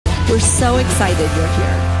We're so excited you're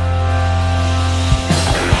here.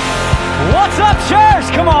 What's up, church?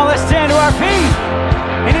 Come on, let's stand to our feet.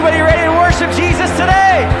 Anybody ready to worship Jesus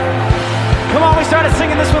today? Come on, we started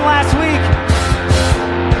singing this one last week.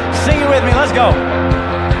 Sing it with me, let's go.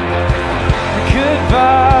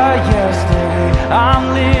 Goodbye, yesterday.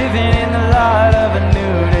 I'm living in the light of a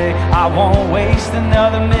new day. I won't waste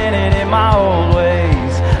another minute in my old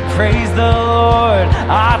ways. Praise the Lord,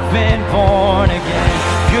 I've been born again.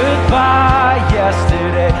 Goodbye,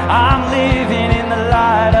 yesterday. I'm living in the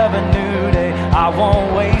light of a new day. I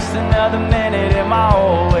won't waste another minute in my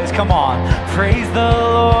old ways. Come on, praise the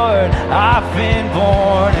Lord, I've been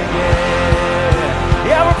born again.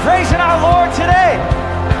 Yeah, we're praising our Lord today.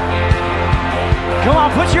 Come on,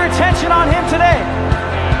 put your attention on Him today.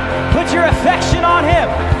 Put your affection on Him.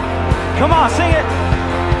 Come on, sing it.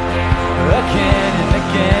 Again and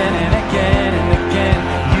again and again and again,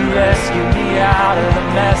 you rescued me out of the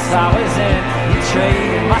mess I was in. You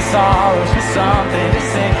traded my sorrows for something to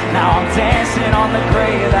sing. Now I'm dancing on the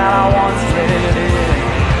grave that I once lived in.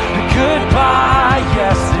 Goodbye,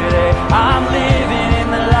 yesterday. I'm living in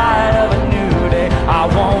the light of a new day. I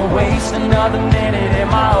won't waste another minute in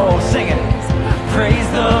my old singing. Praise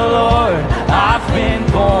the Lord, I've been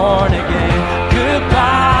born again.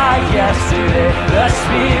 Goodbye, yesterday. The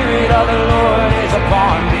Spirit of the Lord is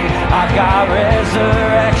upon me. I've got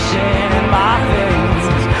resurrection in my veins.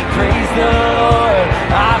 Praise the Lord,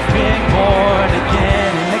 I've been born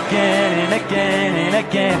again and again and again and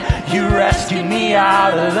again. You rescued me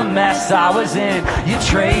out of the mess I was in. You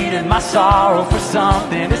traded my sorrow for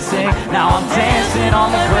something to sing. Now I'm dancing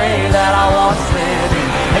on the grave that I once lived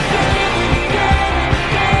in.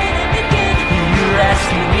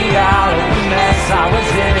 Rescued me out of the mess I was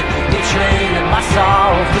in. You traded my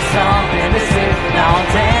sorrow for something to sing. Now I'm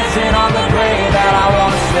dancing on the grave that I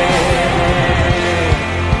once lived in.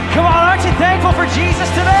 Come on, aren't you thankful for Jesus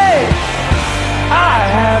today? I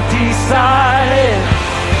have decided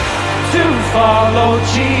to follow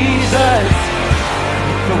Jesus.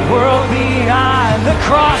 The world behind, the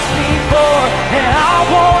cross before, and I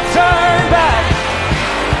won't turn back.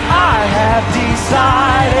 I have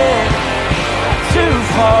decided to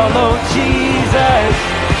follow Jesus,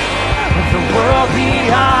 with the world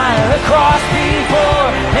behind, the cross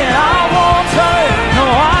before, and I won't turn, no,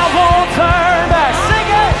 I won't turn back.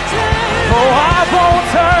 Sing it! Oh, I won't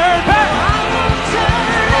turn back.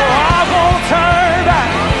 Oh, I won't turn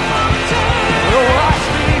back. The cross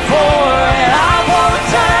before, and I won't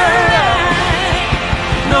turn back.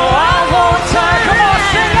 No, I won't turn. Come on,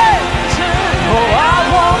 sing it! Oh, I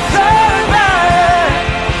won't turn back.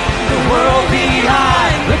 The world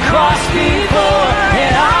behind, the cross before,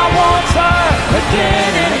 and I won't turn.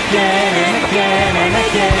 Again and again and again and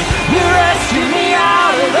again, you rescued me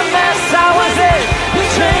out of the mess I was in. You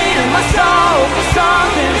traded my sorrow for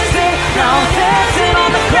something to sing. Now I'm dancing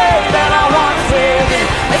on the grave that I once lived in.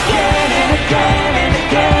 Again and again and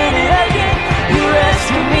again and again, you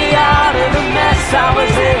rescued me out of the mess I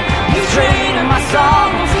was in. You traded my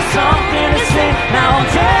sorrow for something to sing. Now I'm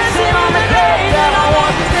dancing on the grave that I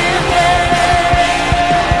once lived in.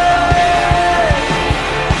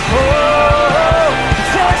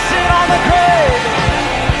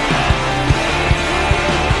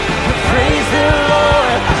 Praise the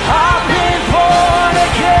Lord, I've been born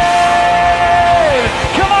again.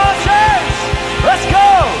 Come on, church, let's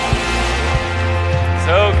go.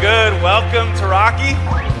 So good. Welcome to Rocky.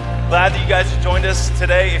 Glad that you guys have joined us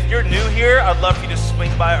today. If you're new here, I'd love for you to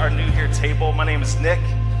swing by our new here table. My name is Nick.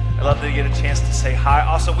 I'd love to get a chance to say hi.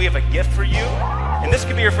 Also, we have a gift for you. And this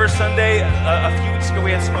could be your first Sunday. A few weeks ago,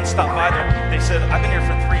 we had someone stop by there. They said, I've been here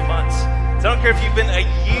for 3 months. So I don't care if you've been a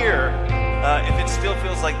year. If it still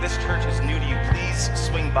feels like this church is new to you, please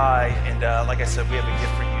swing by. And like I said, we have a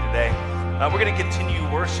gift for you today. We're going to continue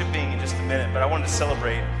worshiping in just a minute, but I wanted to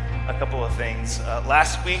celebrate a couple of things.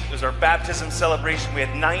 Last week was our baptism celebration. We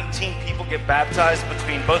had 19 people get baptized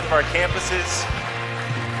between both of our campuses.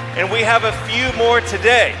 And we have a few more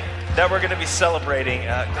today that we're going to be celebrating.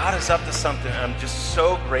 God is up to something. I'm just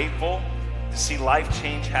so grateful to see life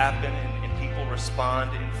change happen and people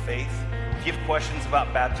respond in faith. If you have questions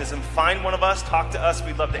about baptism, find one of us, talk to us.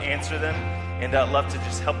 We'd love to answer them and love to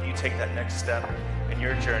just help you take that next step in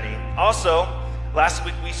your journey. Also, last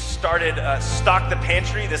week we started Stock the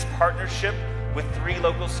Pantry, this partnership with 3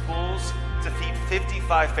 local schools to feed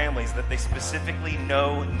 55 families that they specifically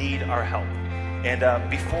know need our help. And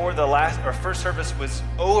before our first service was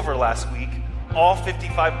over last week, all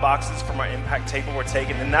 55 boxes from our impact table were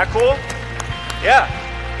taken. Isn't that cool? Yeah.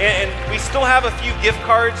 And we still have a few gift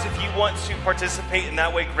cards if you want to participate in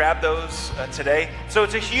that way. Grab those today. So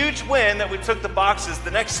it's a huge win that we took the boxes. The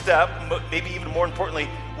next step, maybe even more importantly,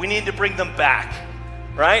 we need to bring them back,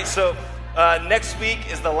 right? So next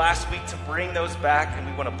week is the last week to bring those back, and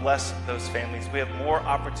we want to bless those families. We have more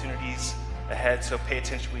opportunities ahead, so pay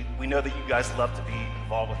attention. We know that you guys love to be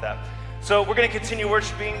involved with that. So we're going to continue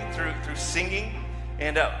worshiping through singing,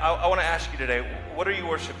 and I want to ask you today, what are you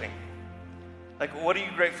worshiping? Like, what are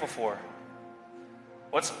you grateful for?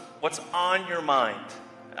 What's on your mind?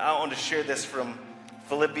 I want to share this from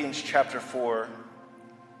Philippians chapter 4.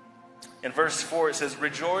 In verse 4, it says,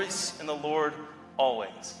 "Rejoice in the Lord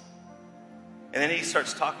always." And then he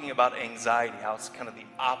starts talking about anxiety, how it's kind of the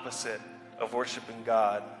opposite of worshiping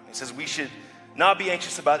God. He says we should not be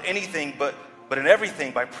anxious about anything, but in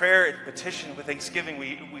everything, by prayer and petition with thanksgiving,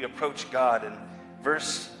 we approach God. And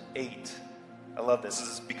verse 8, I love this. This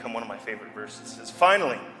has become one of my favorite verses. It says,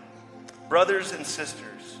 "Finally, brothers and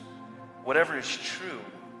sisters, whatever is true,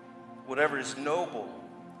 whatever is noble,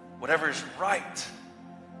 whatever is right,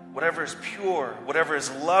 whatever is pure, whatever is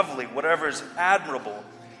lovely, whatever is admirable,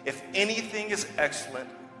 if anything is excellent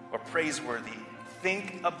or praiseworthy,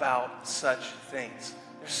 think about such things."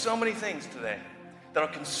 There's so many things today that'll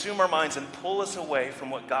consume our minds and pull us away from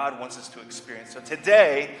what God wants us to experience. So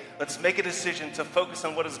today, let's make a decision to focus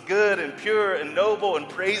on what is good and pure and noble and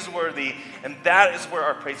praiseworthy, and that is where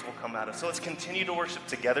our praise will come out of. So let's continue to worship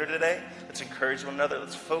together today. Let's encourage one another.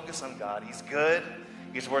 Let's focus on God. He's good.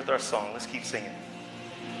 He's worth our song. Let's keep singing.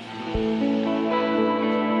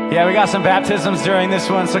 Yeah, we got some baptisms during this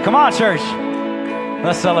one, so come on, church.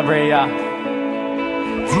 Let's celebrate, yeah.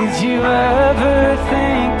 Did you ever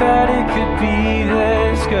think that it could be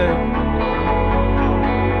this good?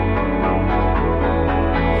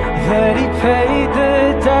 That he paid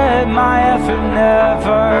the debt my effort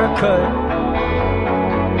never could?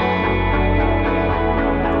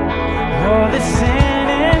 Oh, the sin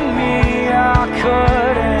in me I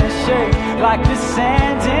couldn't shake, like the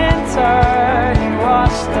sand in tide he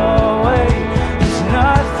washed away. There's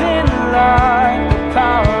nothing like the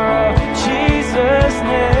power of Jesus'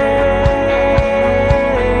 name.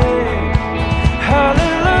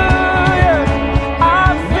 Hallelujah,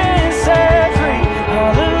 I've been set free.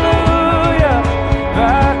 Hallelujah,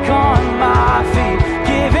 back on my feet,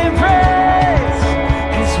 giving praise,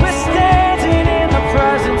 'cause we're standing in the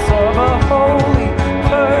presence of a holy,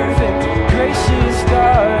 perfect, gracious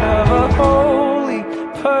God, of a holy,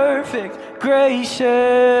 perfect,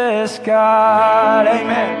 gracious God.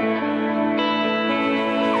 Amen.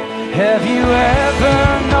 Have you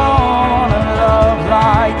ever known a love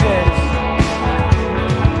like this?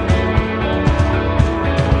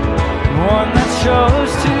 One that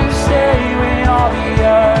chose to stay when all the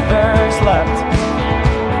others left.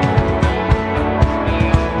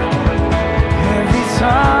 Every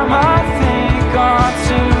time I think I'm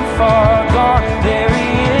too far gone, there he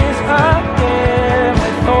is again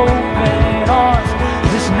with open arms.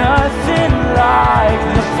 There's nothing like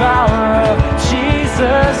the power of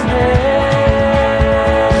Jesus' name.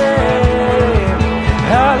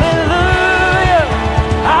 Hallelujah,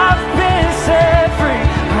 I've been set free.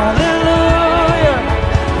 Hallelujah,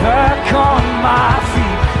 back on my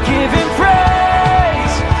feet, giving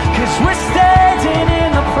praise, 'cause we're standing in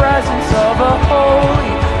the presence of a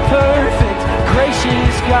holy, perfect,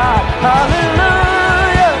 gracious God.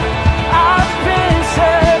 Hallelujah, I've been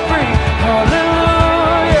set free.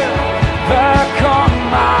 Hallelujah, back on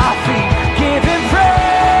my feet, giving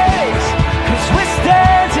praise, 'cause we're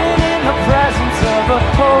standing in the presence of a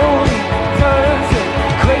holy, perfect,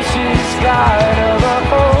 gracious God, of a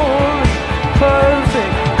holy,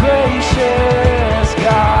 perfect, gracious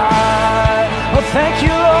God. Well, thank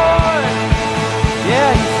you, Lord.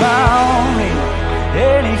 Yeah, he found me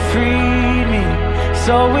and he freed me.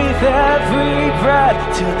 So with every breath,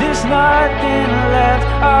 till there's nothing left,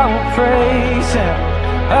 I will praise him,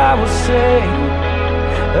 I will sing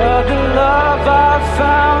of the love I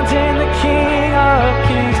found in the King of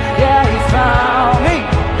Kings. Yeah, he found me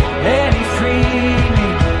and he freed me.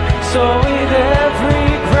 So with every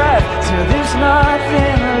breath, till there's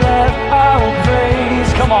nothing left, I will praise.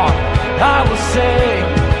 Come on, I will sing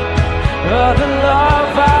of the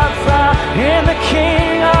love I found in the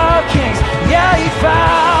King of Kings. Yeah, he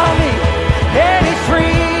found me and he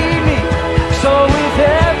freed me. So with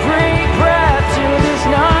every breath, till there's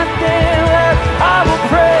nothing left, I will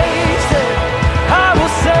praise him, I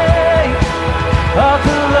will sing of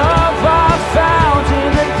the love I found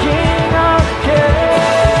in the King of Kings.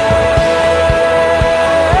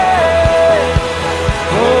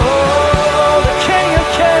 Oh, the King of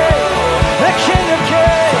Kings, the King of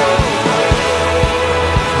Kings.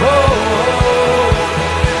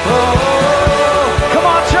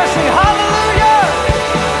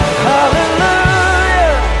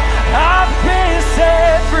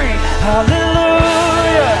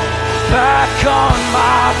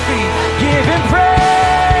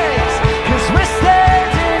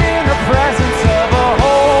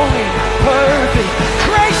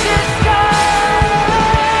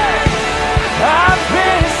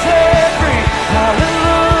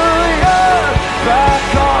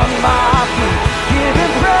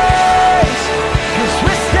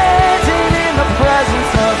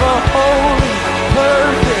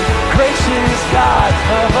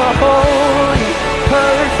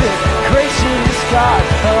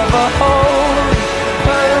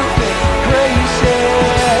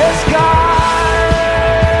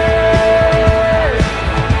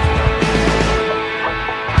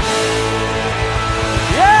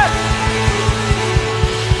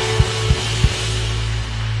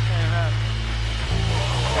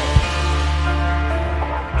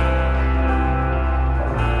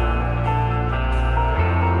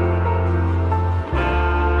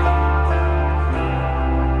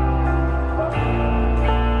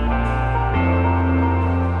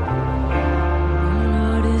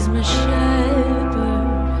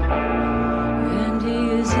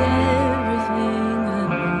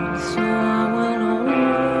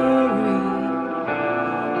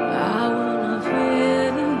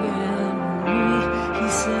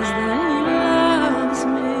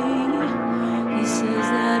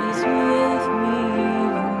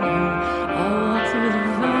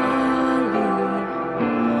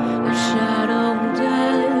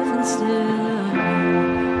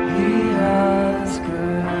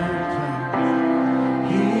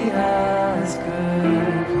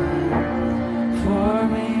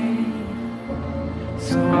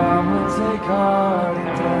 take heart in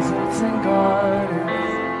deserts and gardens.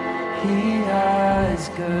 He has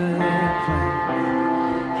good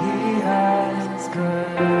plans. He has good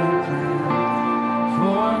plans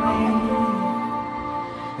for me.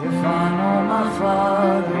 If I know my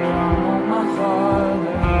Father, I know my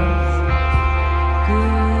Father has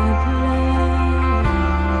good plans.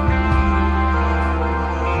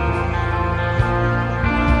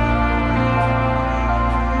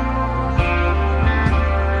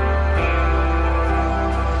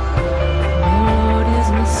 The Lord is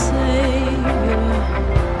my Savior,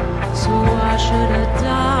 so why should I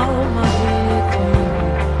doubt my victory?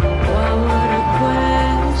 Why would I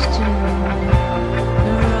question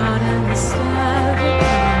the rod and the staff that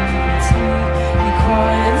guides me? He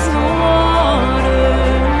quiets the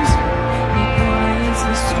waters, He quiets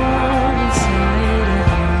the storm inside of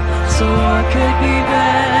me. So what could be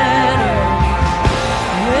better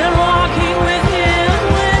than walking with Him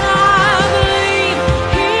when I believe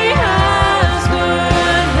He has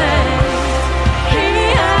good plans? He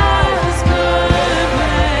has good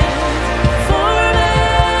plans for me.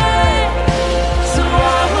 So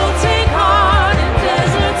I will take heart in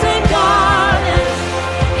deserts and gardens.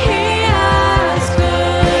 He has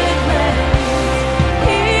good plans.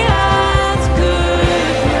 He has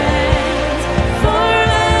good plans for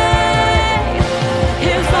me.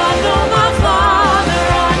 If I know my Father,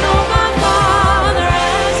 I know my Father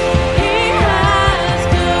has. He has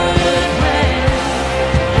good plans.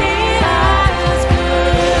 He has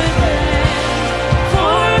good plans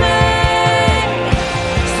for me.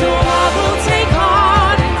 So I will take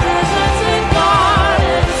heart in deserts and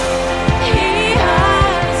gardens. He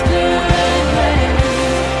has good plans.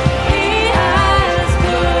 He has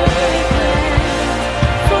good plans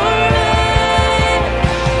for me.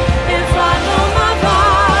 If I know my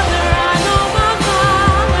Father, I know my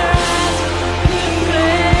Father has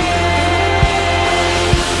good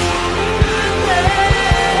plans.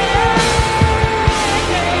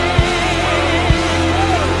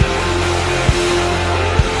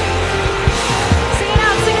 Sing it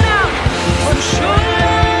out, sing it out. For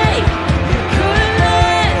surely your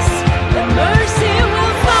goodness and mercy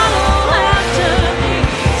will follow after me.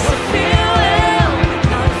 So fear will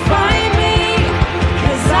not find me,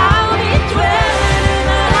 'cause I'll be dwelling in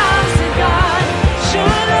the house of God.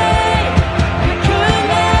 Surely your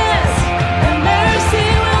goodness and mercy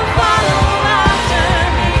will follow after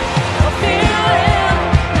me. So fear will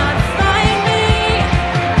not find me,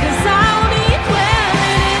 'cause I'll be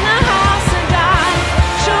dwelling in the house of God.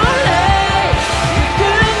 Surely your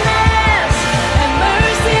goodness and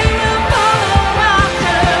mercy will follow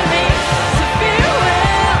after me. So fear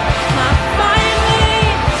will not find me,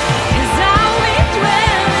 'cause I'll be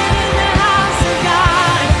dwelling in the house of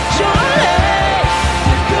God. Surely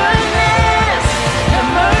your goodness and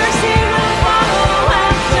mercy will follow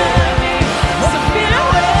after me. So fear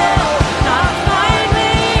will not find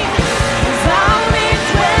me, 'cause I'll be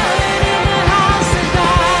dwelling in the house of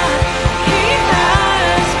God. He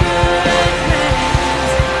has good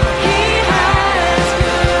plans. He has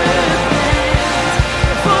good plans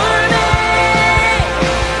for me.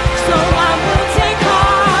 So I will take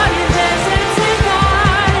heart in deserts and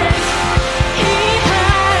gardens. He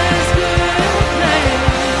has good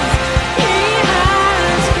plans. He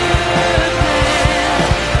has good plans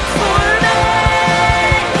for me.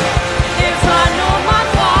 If I know my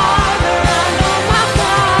Father, I know my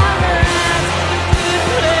Father has good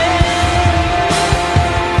plans.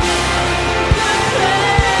 Good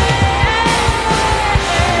plans.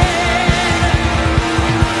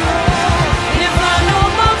 If I know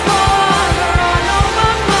my Father, I know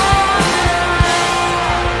my Father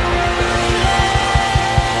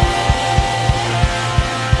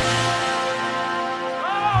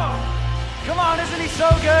Oh, come on, isn't He so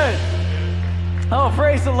good? Oh,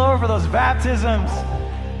 praise the Lord for those baptisms.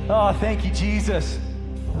 Oh, thank you, Jesus.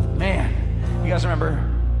 Man, you guys remember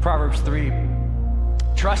Proverbs 3?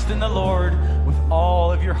 Trust in the Lord with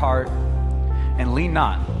all of your heart and lean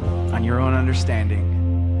not on your own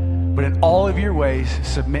understanding, but in all of your ways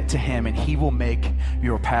submit to Him, and He will make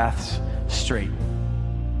your paths straight.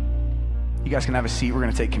 You guys can have a seat. We're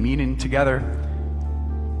going to take communion together.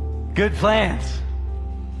 Good plans,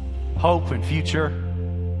 hope, and future.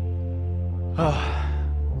 Oh.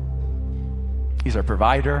 He's our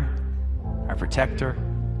provider, our protector.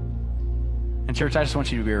 And church, I just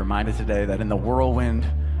want you to be reminded today that in the whirlwind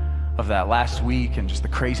of that last week and just the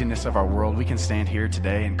craziness of our world, we can stand here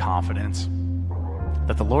today in confidence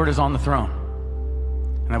that the Lord is on the throne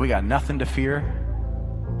and that we got nothing to fear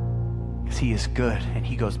because He is good and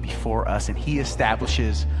He goes before us and He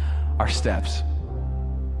establishes our steps.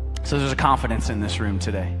 So there's a confidence in this room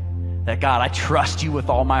today that, God, I trust you with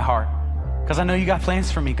all my heart because I know you got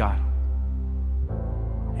plans for me, God.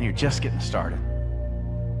 And you're just getting started.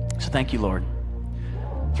 So thank you, Lord.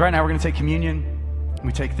 So right now we're going to take communion.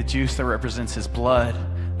 We take the juice that represents his blood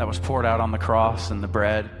that was poured out on the cross and the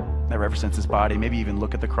bread that represents his body. Maybe even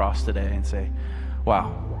look at the cross today and say,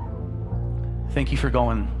 wow, thank you for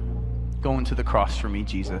going to the cross for me,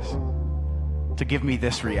 Jesus, to give me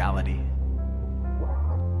this reality,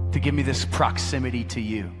 to give me this proximity to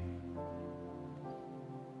you.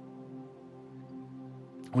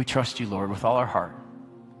 We trust you, Lord, with all our heart.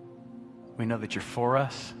 We know that you're for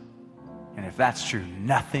us, and if that's true,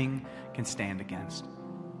 nothing can stand against.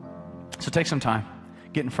 So take some time,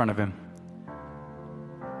 get in front of him.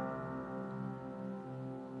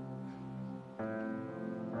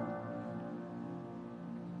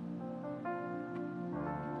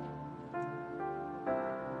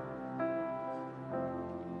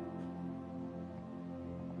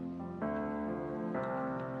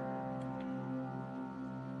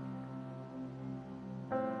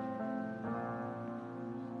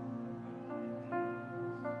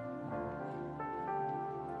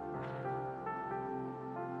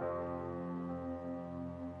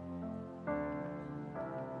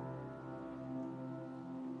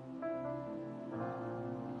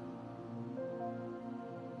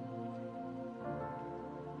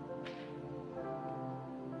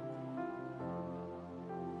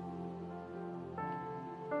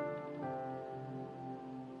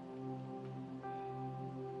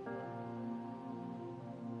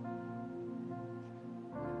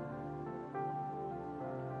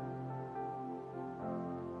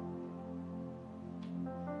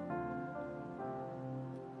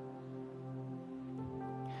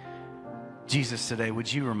 Jesus, today,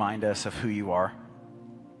 would you remind us of who you are?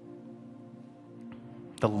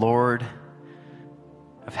 The Lord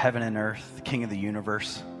of heaven and earth, the King of the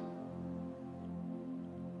universe,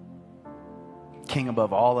 King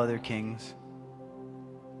above all other kings.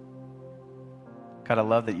 God, I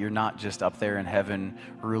love that you're not just up there in heaven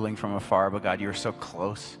ruling from afar, but God, you're so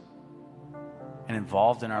close and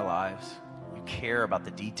involved in our lives. You care about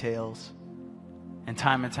the details. And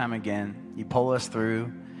time again, you pull us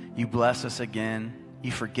through. You bless us again.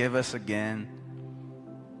 You forgive us again.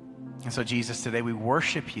 And so, Jesus, today we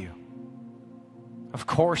worship you, of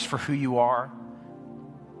course, for who you are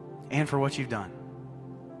and for what you've done.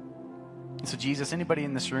 And so, Jesus, anybody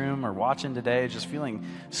in this room or watching today just feeling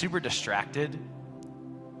super distracted,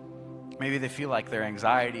 maybe they feel like their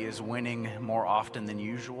anxiety is winning more often than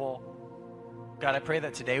usual. God, I pray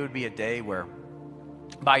that today would be a day where,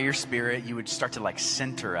 by your Spirit, you would start to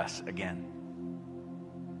center us again.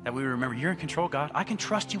 That we remember, you're in control, God. I can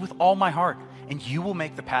trust you with all my heart, and you will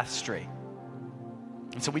make the path straight.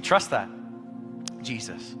 And so we trust that,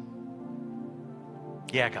 Jesus.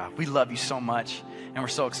 Yeah, God, we love you so much, and we're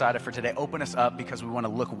so excited for today. Open us up because we want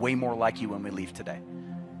to look way more like you when we leave today.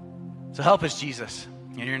 So help us, Jesus.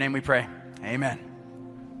 In your name we pray. Amen.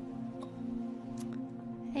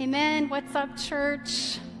 Amen. What's up,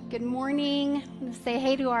 church? Good morning. I'm going to say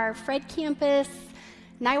hey to our Fred campus,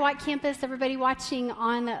 Niwot campus, everybody watching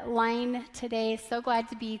online today. So glad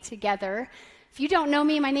to be together. If you don't know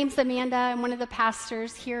me, my name's Amanda. I'm one of the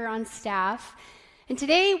pastors here on staff. And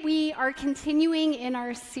today we are continuing in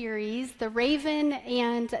our series, The Raven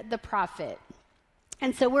and the Prophet.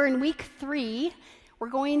 And so we're in week 3. We're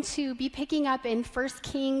going to be picking up in 1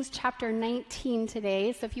 Kings chapter 19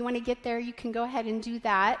 today. So if you want to get there, you can go ahead and do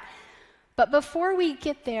that. But before we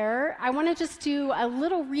get there, I want to just do a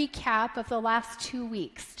little recap of the last 2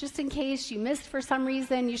 weeks. Just in case you missed for some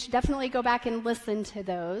reason, you should definitely go back and listen to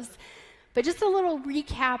those. But just a little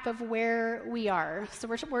recap of where we are. So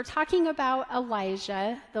we're talking about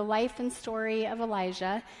Elijah, the life and story of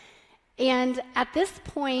Elijah. And at this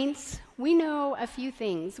point, we know a few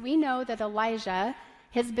things. We know that Elijah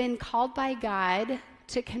has been called by God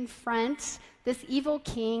to confront this evil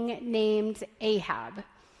king named Ahab.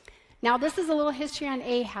 Now, this is a little history on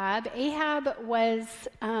Ahab. Ahab was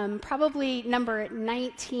probably number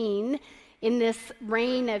 19 in this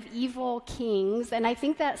reign of evil kings, and I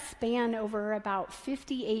think that span over about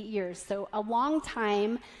 58 years, so a long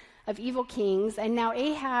time of evil kings. And now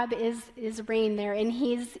Ahab is reign there, and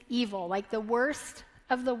he's evil, like the worst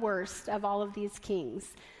of all of these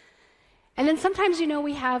kings. And then sometimes,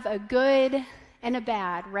 we have a good and a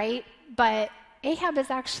bad, right? But Ahab is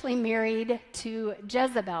actually married to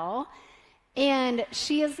Jezebel, and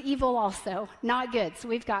she is evil also, not good. So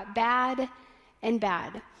we've got bad and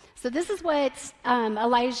bad. So this is what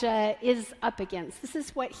Elijah is up against. This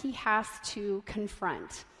is what he has to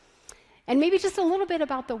confront. And maybe just a little bit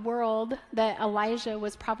about the world that Elijah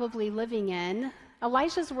was probably living in.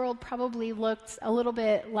 Elijah's world probably looked a little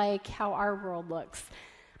bit like how our world looks.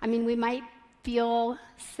 I mean, we might feel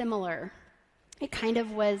similar. It kind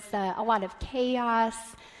of was a lot of chaos,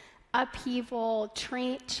 upheaval,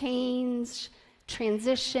 change,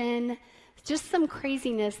 transition, just some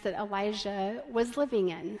craziness that Elijah was living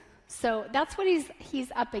in. So that's what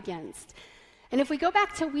he's up against. And if we go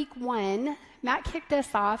back to week 1, Matt kicked us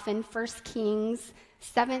off in 1 Kings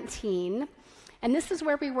 17. And this is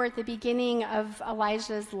where we were at the beginning of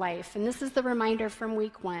Elijah's life. And this is the reminder from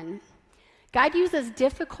week 1. God uses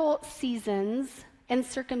difficult seasons and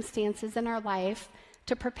circumstances in our life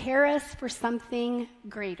to prepare us for something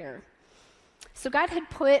greater. So God had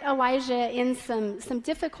put Elijah in some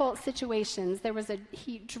difficult situations. There was a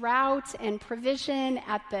drought and provision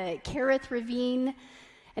at the Kerith ravine.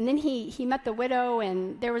 And then he met the widow,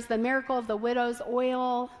 and there was the miracle of the widow's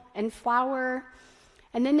oil and flour.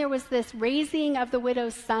 And then there was this raising of the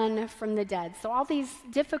widow's son from the dead. So all these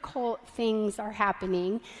difficult things are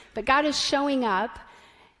happening, but God is showing up.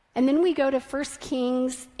 And then we go to 1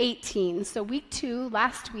 Kings 18. So week 2,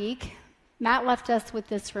 last week, Matt left us with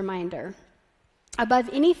this reminder. Above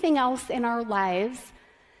anything else in our lives,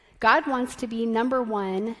 God wants to be number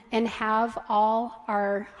 1 and have all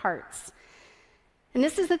our hearts. And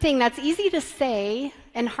this is the thing that's easy to say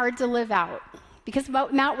and hard to live out. Because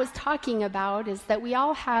what Matt was talking about is that we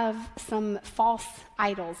all have some false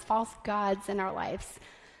idols, false gods in our lives.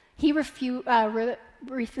 He referred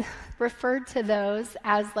to those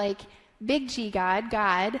as like big G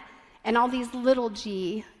God, and all these little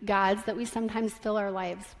g gods that we sometimes fill our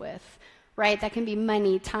lives with, right? That can be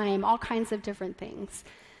money, time, all kinds of different things.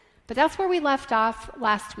 But that's where we left off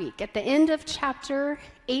last week. At the end of chapter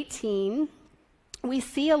 18, we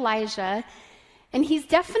see Elijah, and he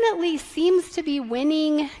definitely seems to be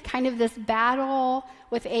winning kind of this battle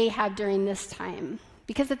with Ahab during this time.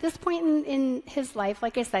 Because at this point in his life,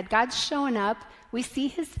 like I said, God's showing up. We see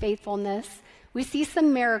his faithfulness. We see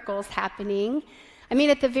some miracles happening. I mean,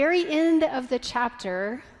 at the very end of the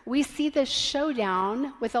chapter, we see the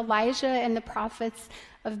showdown with Elijah and the prophets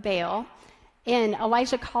of Baal. And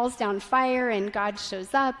Elijah calls down fire, and God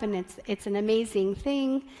shows up, and it's an amazing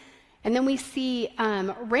thing. And then we see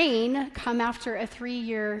rain come after a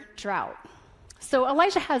 3-year drought. So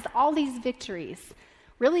Elijah has all these victories.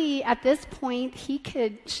 Really, at this point, he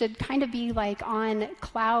should kind of be like on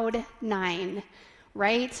cloud 9,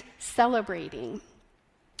 right? Celebrating.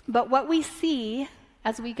 But what we see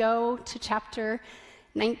as we go to chapter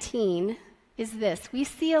 19 is this. We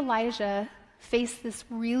see Elijah face this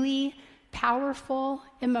really powerful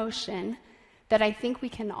emotion that I think we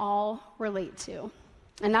can all relate to.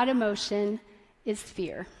 And that emotion is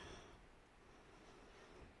fear.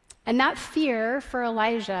 And that fear for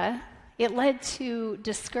Elijah, it led to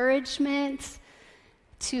discouragement,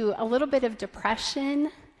 to a little bit of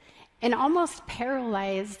depression, and almost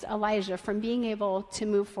paralyzed Elijah from being able to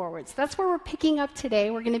move forward. So that's where we're picking up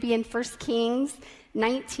today. We're going to be in 1 Kings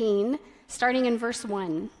 19, starting in verse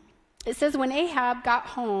 1. It says, when Ahab got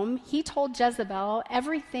home, he told Jezebel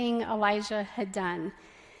everything Elijah had done,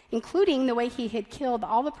 including the way he had killed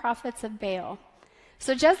all the prophets of Baal.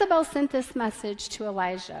 So Jezebel sent this message to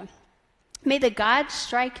Elijah. May the gods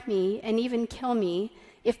strike me and even kill me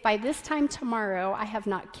if by this time tomorrow I have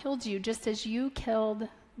not killed you just as you killed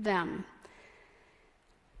them.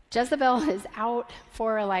 Jezebel is out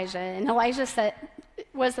for Elijah, and Elijah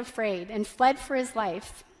was afraid and fled for his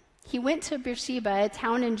life. He went to Beersheba, a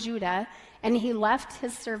town in Judah, and he left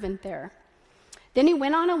his servant there. Then he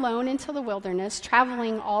went on alone into the wilderness,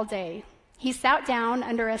 traveling all day. He sat down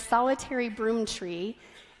under a solitary broom tree,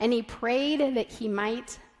 and he prayed that he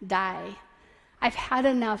might die. I've had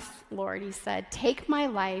enough, Lord, he said. Take my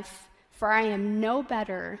life, for I am no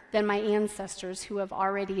better than my ancestors who have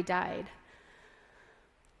already died.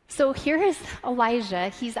 So here is Elijah.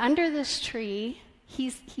 He's under this tree.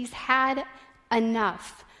 He's had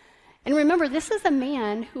enough. And remember, this is a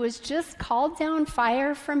man who has just called down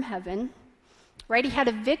fire from heaven, right? He had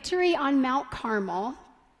a victory on Mount Carmel,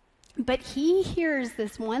 but he hears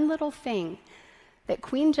this one little thing that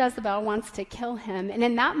Queen Jezebel wants to kill him. And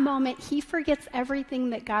in that moment, he forgets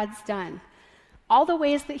everything that God's done. All the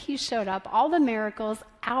ways that he showed up, all the miracles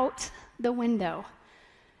out the window.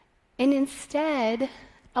 And instead,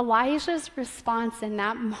 Elijah's response in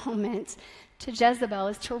that moment to Jezebel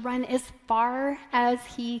is to run as far as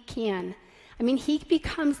he can. I mean, he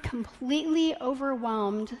becomes completely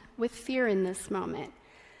overwhelmed with fear in this moment.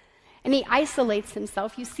 And he isolates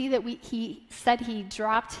himself. You see that he said he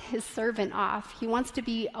dropped his servant off. He wants to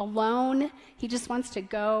be alone. He just wants to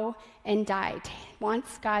go and die.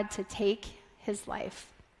 Wants God to take his life.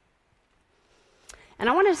 And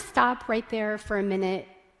I want to stop right there for a minute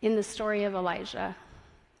in the story of Elijah,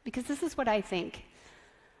 because this is what I think.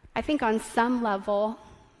 I think on some level,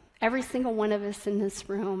 every single one of us in this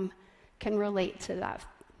room can relate to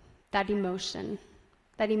that emotion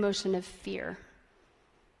of fear.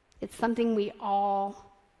 It's something we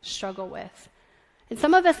all struggle with. And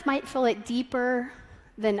some of us might feel it deeper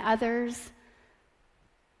than others,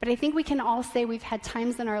 but I think we can all say we've had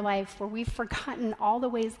times in our life where we've forgotten all the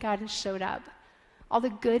ways God has showed up, all the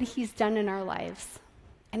good he's done in our lives,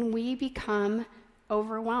 and we become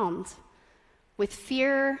overwhelmed with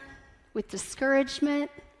fear, with discouragement,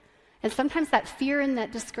 and sometimes that fear and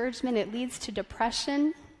that discouragement, it leads to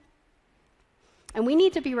depression. And we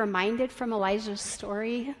need to be reminded from Elijah's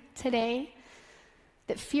story today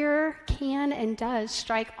that fear can and does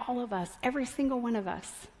strike all of us, every single one of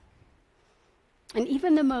us. And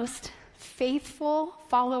even the most faithful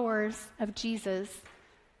followers of Jesus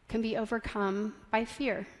can be overcome by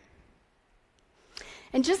fear.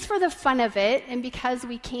 And just for the fun of it, and because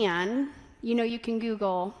we can, you can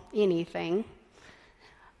Google anything,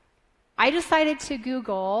 I decided to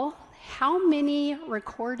Google how many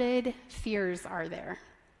recorded fears are there.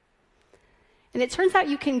 And it turns out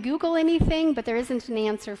you can Google anything, but there isn't an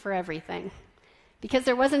answer for everything, because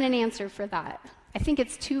there wasn't an answer for that. I think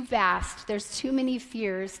it's too vast. There's too many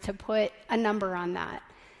fears to put a number on that.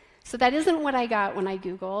 So that isn't what I got when I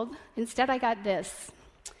Googled. Instead, I got this.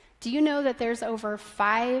 Do you know that there's over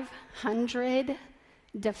 500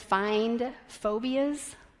 defined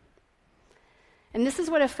phobias? And this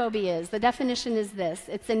is what a phobia is. The definition is this.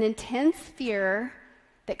 It's an intense fear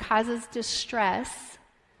that causes distress,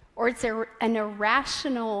 or it's an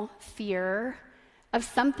irrational fear of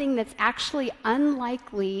something that's actually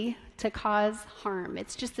unlikely to cause harm.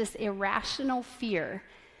 It's just this irrational fear.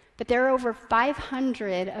 But there are over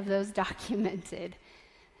 500 of those documented.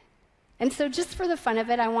 And so just for the fun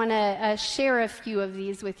of it, I want to share a few of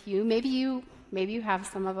these with you. Maybe you have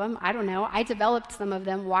some of them. I don't know. I developed some of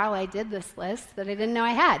them while I did this list that I didn't know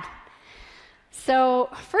I had.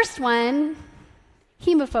 So first one,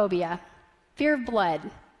 hemophobia, fear of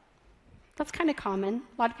blood. That's kind of common.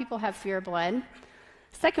 A lot of people have fear of blood.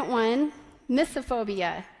 Second one,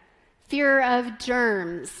 mysophobia, fear of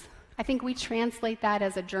germs. I think we translate that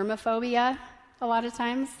as a germophobia a lot of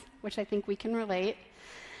times, which I think we can relate.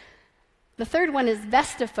 The third one is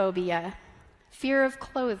vestophobia, fear of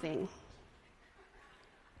clothing.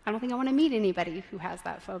 I don't think I want to meet anybody who has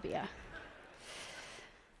that phobia.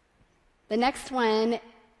 The next one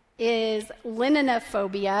is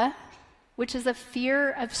linophobia, which is a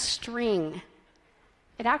fear of string.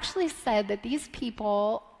 It actually said that these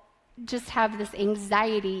people just have this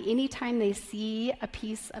anxiety anytime they see a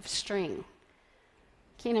piece of string.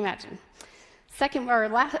 Can't imagine.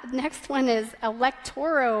 Next one is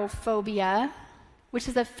electorophobia, which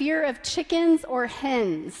is a fear of chickens or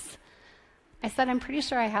hens. I said I'm pretty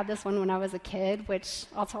sure I had this one when I was a kid, which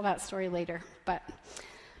I'll tell that story later. But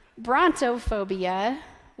brontophobia,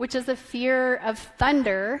 which is a fear of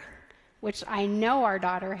thunder, which I know our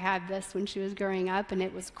daughter had this when she was growing up, and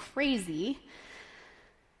it was crazy.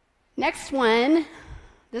 Next one,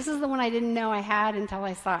 this is the one I didn't know I had until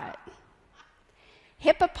I saw it.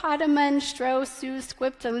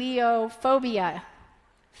 Hippopotamonstrosesquiptaliophobia,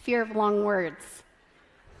 fear of long words.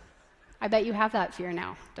 I bet you have that fear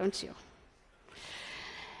now, don't you?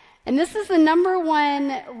 And this is the number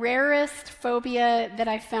one rarest phobia that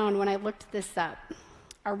I found when I looked this up.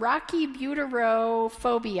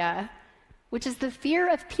 Rocky.Church, which is the fear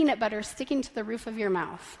of peanut butter sticking to the roof of your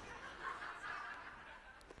mouth.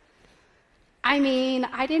 I mean,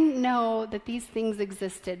 I didn't know that these things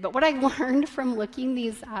existed, but what I learned from looking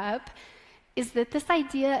these up is that this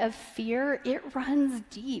idea of fear, it runs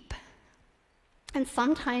deep. And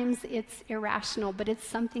sometimes it's irrational, but it's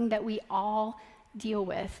something that we all deal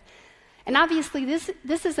with. And obviously, this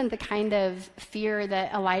isn't the kind of fear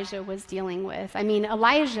that Elijah was dealing with. I mean,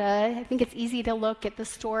 Elijah, I think it's easy to look at the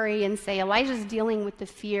story and say Elijah's dealing with the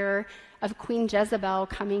fear of Queen Jezebel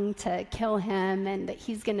coming to kill him and that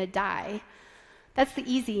he's going to die. That's the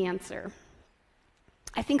easy answer.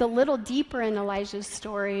 I think a little deeper in Elijah's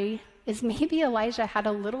story is maybe Elijah had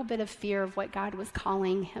a little bit of fear of what God was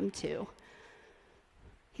calling him to.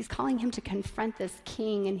 He's calling him to confront this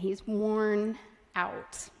king, and he's worn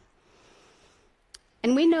out.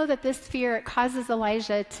 And we know that this fear, it causes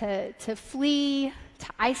Elijah to flee, to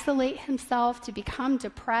isolate himself, to become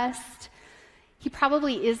depressed. He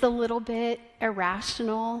probably is a little bit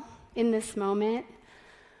irrational in this moment.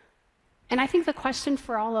 And I think the question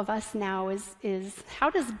for all of us now is how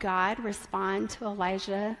does God respond to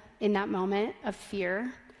Elijah in that moment of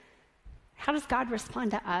fear? how does God respond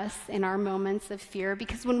to us in our moments of fear?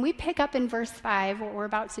 Because when we pick up in verse 5, what we're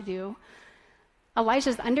about to do,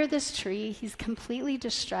 Elijah's under this tree. He's completely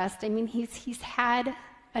distressed. I mean, he's had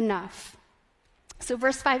enough. So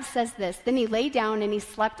verse 5 says this, "Then he lay down and he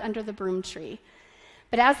slept under the broom tree.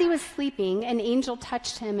 But as he was sleeping, an angel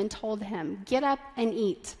touched him and told him, 'Get up and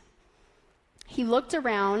eat.' He looked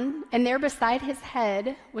around, and there beside his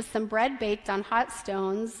head was some bread baked on hot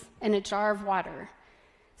stones and a jar of water.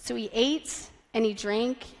 So he ate and he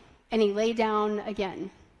drank and he lay down again."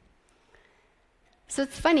 So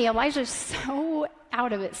it's funny, Elijah's so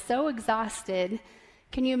out of it, so exhausted.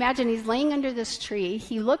 Can you imagine? He's laying under this tree.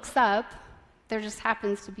 He looks up. There just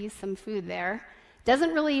happens to be some food there.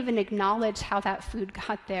 Doesn't really even acknowledge how that food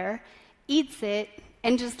got there. Eats it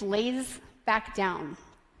and just lays back down.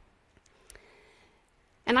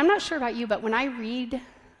 And I'm not sure about you, but when I read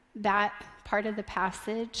that part of the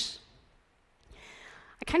passage,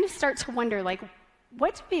 I kind of start to wonder, like,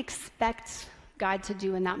 what do we expect God to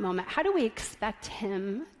do in that moment? How do we expect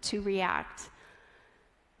him to react?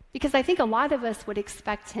 Because I think a lot of us would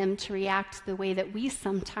expect him to react the way that we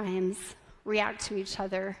sometimes react to each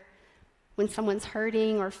other when someone's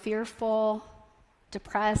hurting or fearful,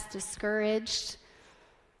 depressed, discouraged.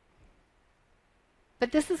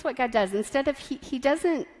 But this is what God does. Instead of, he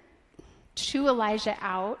doesn't chew Elijah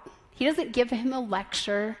out. He doesn't give him a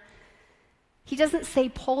lecture. He doesn't say,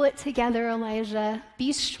 "Pull it together, Elijah.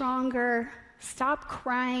 Be stronger. Stop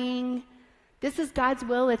crying. This is God's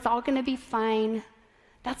will. It's all going to be fine."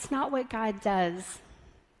 That's not what God does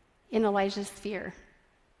in Elijah's fear.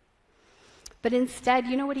 But instead,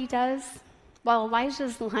 you know what he does? While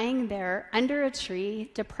Elijah's lying there under a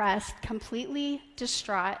tree, depressed, completely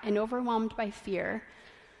distraught, and overwhelmed by fear,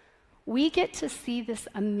 we get to see this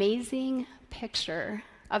amazing picture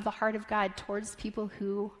of the heart of God towards people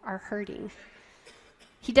who are hurting.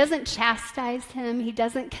 He doesn't chastise him. He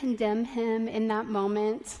doesn't condemn him in that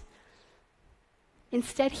moment.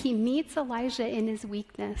 Instead, he meets Elijah in his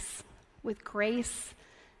weakness with grace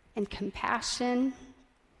and compassion.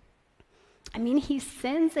 I mean, he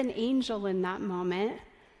sends an angel in that moment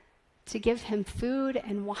to give him food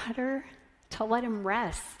and water, to let him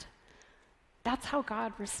rest. That's how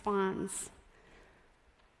God responds.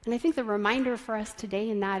 And I think the reminder for us today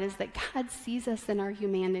in that is that God sees us in our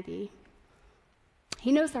humanity.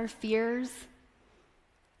 He knows our fears.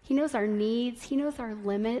 He knows our needs. He knows our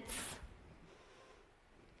limits.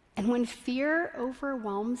 And when fear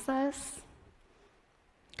overwhelms us,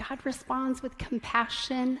 God responds with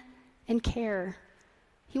compassion and care.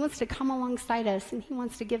 He wants to come alongside us, and he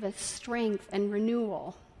wants to give us strength and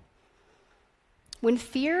renewal. When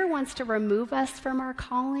fear wants to remove us from our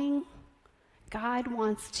calling, God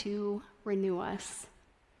wants to renew us.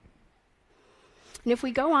 And if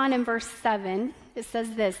we go on in verse 7, it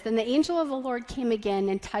says this, "Then the angel of the Lord came again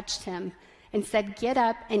and touched him and said, 'Get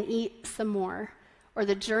up and eat some more, or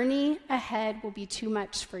the journey ahead will be too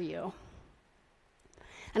much for you.'"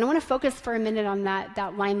 And I want to focus for a minute on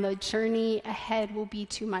that line, "The journey ahead will be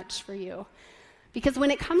too much for you." Because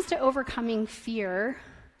when it comes to overcoming fear,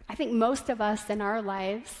 I think most of us in our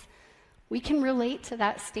lives, we can relate to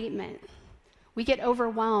that statement. We get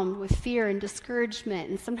overwhelmed with fear and discouragement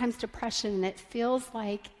and sometimes depression, and it feels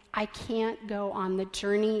like I can't go on. The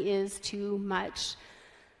journey is too much.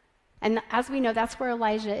 And as we know, that's where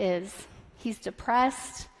Elijah is. He's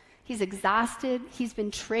depressed. He's exhausted. He's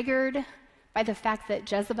been triggered by the fact that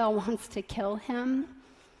Jezebel wants to kill him.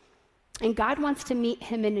 And God wants to meet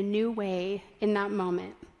him in a new way in that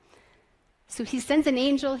moment. So he sends an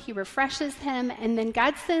angel, he refreshes him, and then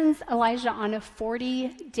God sends Elijah on a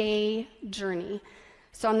 40-day journey.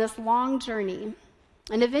 So on this long journey,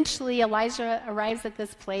 and eventually Elijah arrives at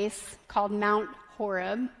this place called Mount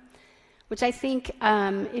Horeb, which I think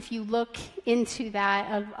if you look into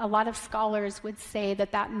that, a lot of scholars would say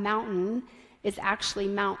that that mountain is actually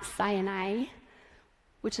Mount Sinai,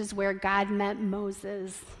 which is where God met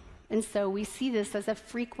Moses. And so we see this as a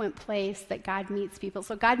frequent place that God meets people.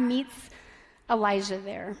 So God meets Elijah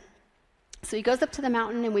there. So he goes up to the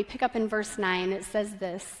mountain, and we pick up in verse 9. It says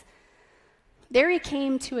this, "There he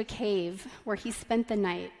came to a cave where he spent the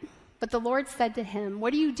night. But the Lord said to him,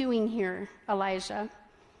 'What are you doing here, Elijah?'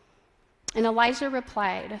 And Elijah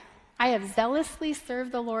replied, 'I have zealously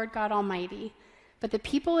served the Lord God Almighty, but the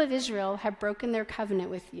people of Israel have broken their covenant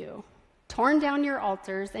with you, torn down your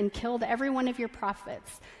altars, and killed every one of your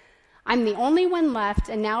prophets. I'm the only one left,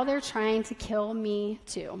 and now they're trying to kill me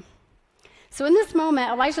too.'" So in this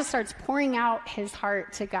moment, Elijah starts pouring out his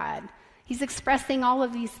heart to God. He's expressing all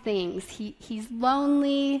of these things. He's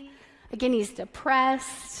lonely. Again, he's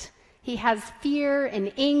depressed. He has fear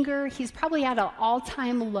and anger. He's probably at an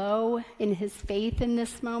all-time low in his faith in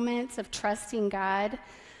this moment of trusting God.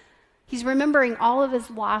 He's remembering all of his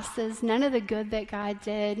losses, none of the good that God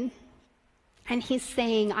did. And he's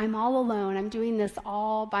saying, I'm all alone. I'm doing this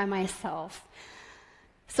all by myself.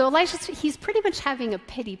 So he's pretty much having a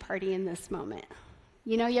pity party in this moment.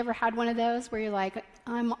 You know, you ever had one of those where you're like,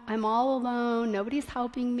 I'm all alone. Nobody's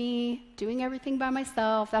helping me, doing everything by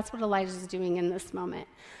myself. That's what Elijah's doing in this moment.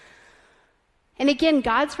 And again,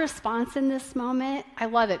 God's response in this moment, I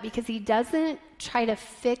love it because he doesn't try to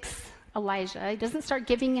fix Elijah. He doesn't start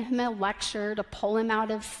giving him a lecture to pull him out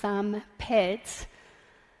of some pit,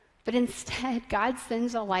 but instead, God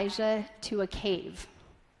sends Elijah to a cave.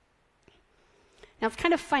 Now, it's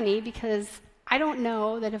kind of funny because I don't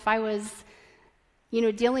know that if I was,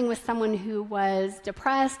 dealing with someone who was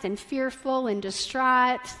depressed and fearful and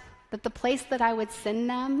distraught, that the place that I would send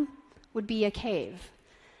them would be a cave.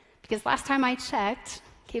 Because last time I checked,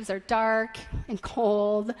 caves are dark and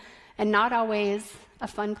cold and not always a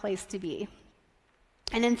fun place to be.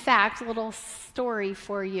 And in fact, a little story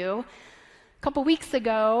for you. A couple weeks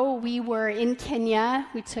ago, we were in Kenya.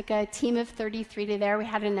 We took a team of 33 to there. We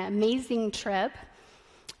had an amazing trip.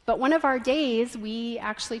 But one of our days, we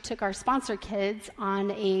actually took our sponsor kids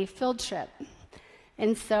on a field trip.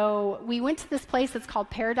 And so we went to this place that's called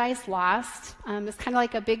Paradise Lost. It's kind of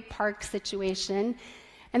like a big park situation.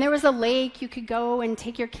 And there was a lake you could go and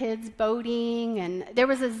take your kids boating, and there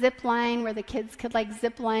was a zip line where the kids could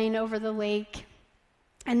zip line over the lake.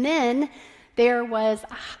 And then there was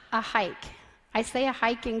a hike. I say a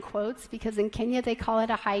hike in quotes because in Kenya they call it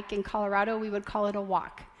a hike. In Colorado we would call it a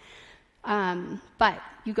walk. But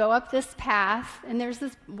you go up this path, and there's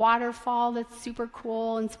this waterfall that's super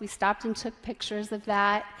cool, and so we stopped and took pictures of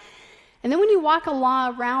that. And then when you walk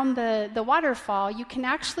along around the waterfall, you can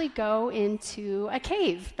actually go into a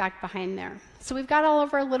cave back behind there. So we've got all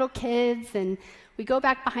of our little kids, and we go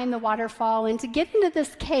back behind the waterfall. And to get into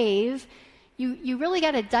this cave, you really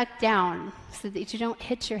got to duck down so that you don't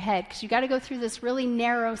hit your head, because you got to go through this really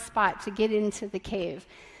narrow spot to get into the cave.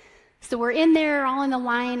 So we're in there all in the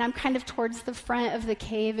line. I'm kind of towards the front of the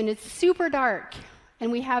cave, and it's super dark,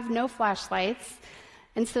 and we have no flashlights.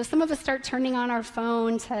 And so some of us start turning on our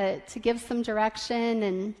phone to give some direction,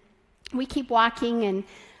 and we keep walking. And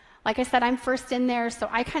like I said, I'm first in there, so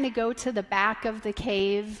I kind of go to the back of the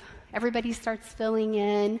cave. Everybody starts filling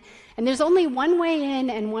in, and there's only one way in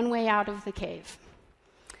and one way out of the cave.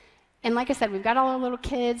 And like I said, we've got all our little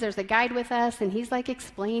kids. There's a guide with us, and he's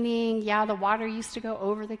explaining, the water used to go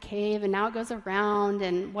over the cave, and now it goes around,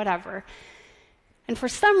 and whatever. And for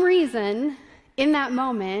some reason, in that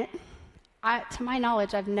moment, to my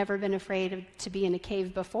knowledge, I've never been afraid to be in a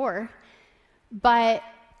cave before, but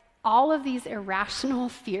all of these irrational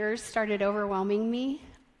fears started overwhelming me.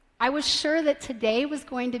 I was sure that today was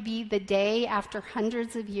going to be the day after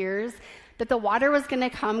hundreds of years that the water was going to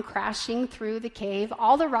come crashing through the cave.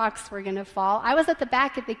 All the rocks were going to fall. I was at the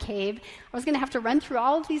back of the cave. I was going to have to run through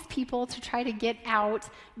all of these people to try to get out,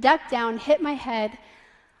 duck down, hit my head.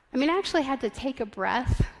 I actually had to take a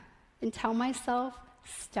breath and tell myself,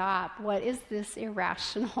 stop. What is this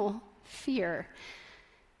irrational fear?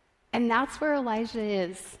 And that's where Elijah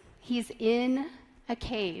is. He's in a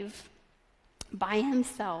cave by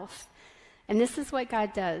himself. And this is what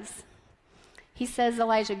God does. He says,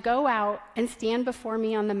 Elijah, go out and stand before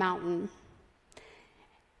me on the mountain.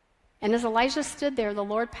 And as Elijah stood there, the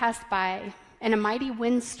Lord passed by, and a mighty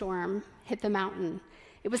windstorm hit the mountain.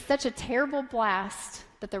 It was such a terrible blast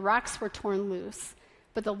that the rocks were torn loose,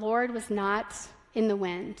 but the Lord was not in the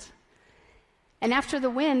wind. And after the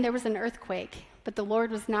wind, there was an earthquake, but the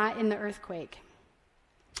Lord was not in the earthquake.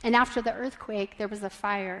 And after the earthquake, there was a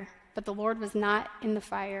fire, but the Lord was not in the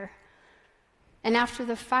fire. And after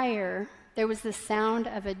the fire, there was the sound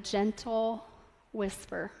of a gentle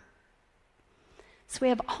whisper. So we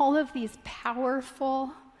have all of these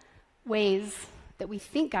powerful ways that we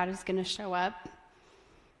think God is going to show up.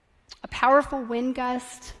 A powerful wind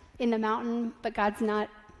gust in the mountain, but God's not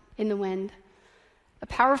in the wind. A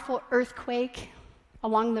powerful earthquake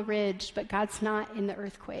along the ridge, but God's not in the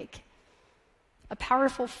earthquake. A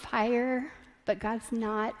powerful fire, but God's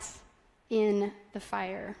not in the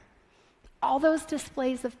fire. All those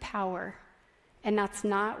displays of power, and that's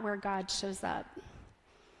not where God shows up.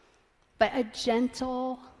 But a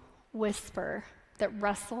gentle whisper that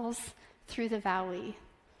rustles through the valley.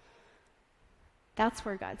 That's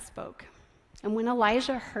where God spoke. And when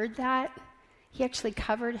Elijah heard that, he actually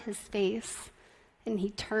covered his face and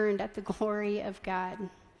he turned at the glory of God,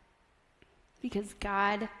 because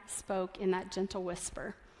God spoke in that gentle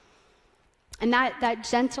whisper. And that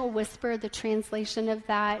gentle whisper, the translation of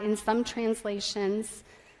that, in some translations,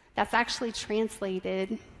 that's actually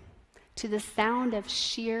translated to the sound of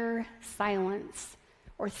sheer silence,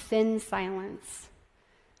 or thin silence,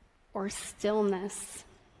 or stillness.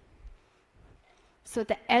 So at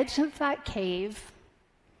the edge of that cave,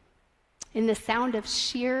 in the sound of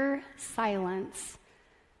sheer silence,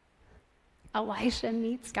 Elijah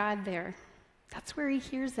meets God there. That's where he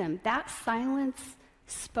hears him. That silence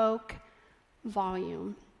spoke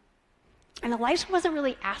volume. And Elijah wasn't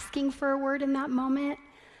really asking for a word in that moment.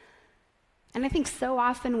 And I think so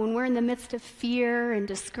often when we're in the midst of fear and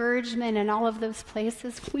discouragement and all of those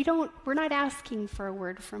places, we're not asking for a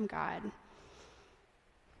word from God.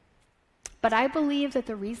 But I believe that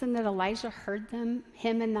the reason that Elijah heard him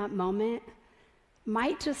in that moment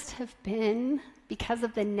might just have been because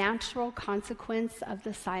of the natural consequence of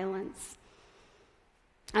the silence.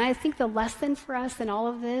 And I think the lesson for us in all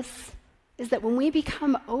of this is that when we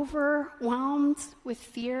become overwhelmed with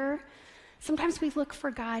fear, sometimes we look for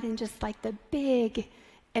God in just like the big,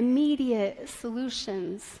 immediate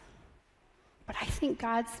solutions. But I think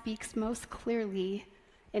God speaks most clearly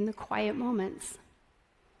in the quiet moments.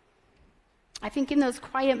 I think in those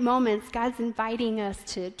quiet moments, God's inviting us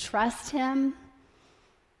to trust him.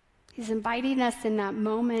 He's inviting us in that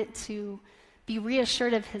moment to be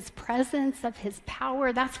reassured of his presence, of his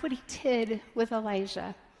power. That's what he did with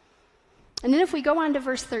Elijah. And then if we go on to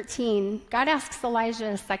verse 13, God asks Elijah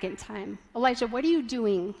a second time, Elijah, what are you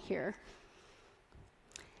doing here?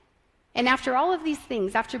 And after all of these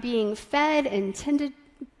things, after being fed and tended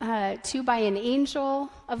to by an angel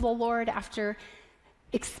of the Lord, after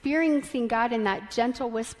experiencing God in that gentle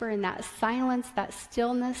whisper, in that silence, that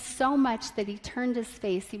stillness, so much that he turned his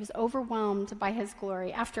face, he was overwhelmed by his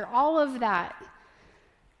glory. After all of that,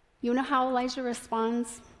 you know how Elijah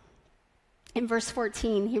responds? In verse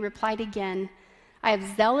 14, he replied again, I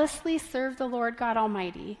have zealously served the Lord God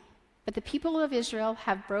Almighty, but the people of Israel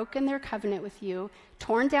have broken their covenant with you,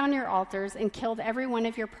 torn down your altars, and killed every one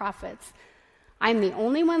of your prophets. I'm the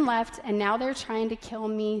only one left, and now they're trying to kill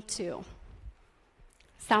me too.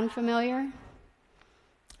 Sound familiar?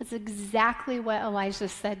 That's exactly what Elijah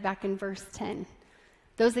said back in verse 10.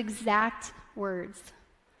 Those exact words.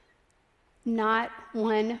 Not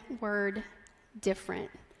one word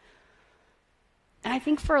different. And I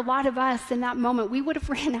think for a lot of us in that moment, we would have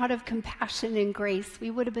ran out of compassion and grace.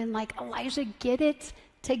 We would have been like, Elijah, get it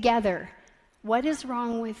together. What is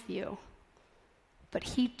wrong with you? But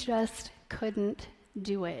he just couldn't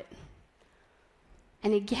do it.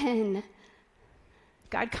 And again,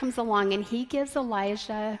 God comes along and he gives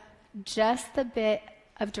Elijah just the bit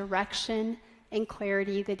of direction and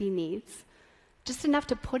clarity that he needs. Just enough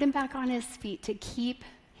to put him back on his feet, to keep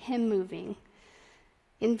him moving.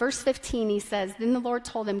 In verse 15, he says, Then the Lord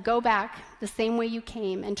told him, Go back the same way you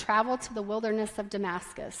came and travel to the wilderness of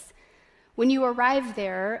Damascus. When you arrive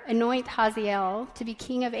there, anoint Hazael to be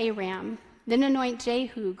king of Aram. Then anoint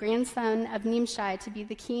Jehu, grandson of Nimshi, to be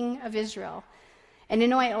the king of Israel. And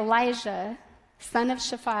anoint Elijah, son of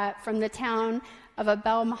Shaphat, from the town of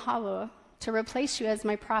Abel-Mahalah, to replace you as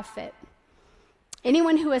my prophet.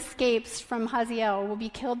 Anyone who escapes from Hazael will be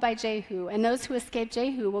killed by Jehu, and those who escape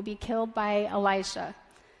Jehu will be killed by Elisha.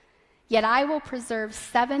 Yet I will preserve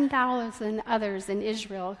 7,000 others in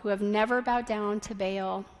Israel who have never bowed down to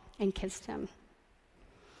Baal and kissed him.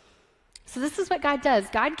 So this is what God does.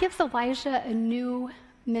 God gives Elijah a new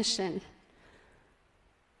mission.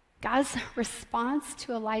 God's response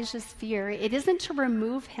to Elijah's fear, it isn't to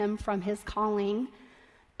remove him from his calling,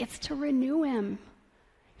 it's to renew him.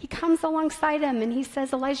 He comes alongside him and he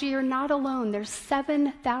says, Elijah, you're not alone. There's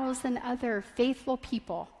 7,000 other faithful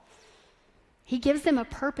people. He gives him a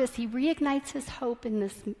purpose. He reignites his hope in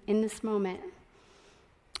this moment.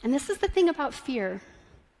 And this is the thing about fear.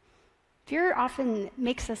 Fear often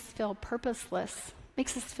makes us feel purposeless,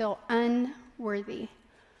 makes us feel unworthy.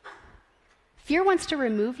 Fear wants to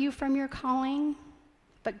remove you from your calling,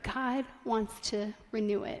 but God wants to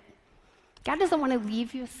renew it. God doesn't want to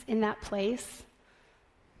leave you in that place.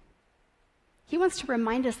 He wants to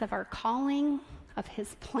remind us of our calling, of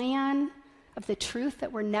his plan, of the truth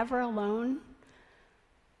that we're never alone.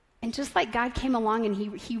 And just like God came along and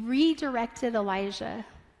he redirected Elijah,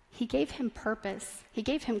 he gave him purpose, he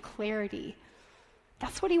gave him clarity.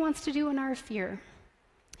 That's what he wants to do in our fear.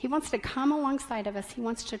 He wants to come alongside of us. He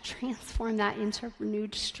wants to transform that into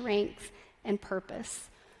renewed strength and purpose.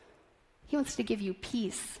 He wants to give you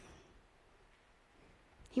peace.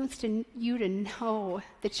 He wants you to know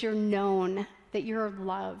that you're known, that you're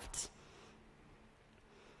loved.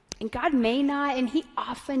 And God may not, and he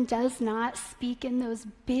often does not speak in those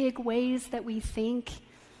big ways that we think.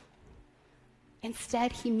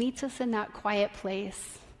 Instead, he meets us in that quiet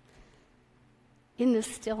place, in the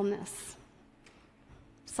stillness.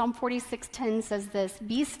 Psalm 46:10 says this,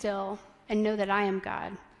 "Be still and know that I am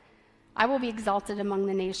God. I will be exalted among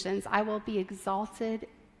the nations. I will be exalted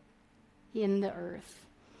in the earth."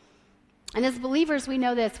 And as believers, we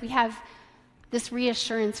know this. We have this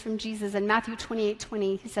reassurance from Jesus in Matthew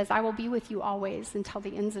 28:20. He says, "I will be with you always until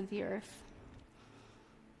the ends of the earth."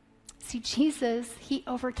 See, Jesus, he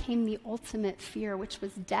overcame the ultimate fear, which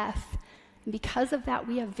was death. And because of that,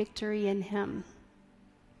 we have victory in him.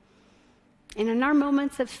 And in our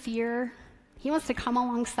moments of fear, he wants to come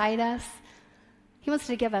alongside us. He wants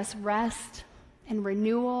to give us rest and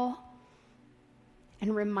renewal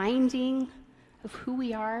and reminding of who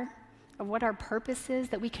we are, of what our purpose is,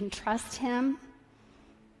 that we can trust him.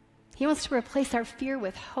 He wants to replace our fear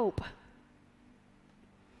with hope.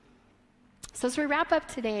 So as we wrap up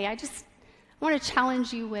today, I want to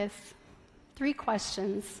challenge you with 3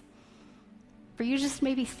 questions for you just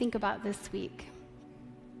maybe think about this week.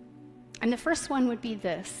 And the first one would be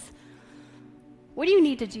this: what do you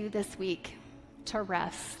need to do this week to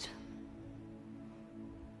rest?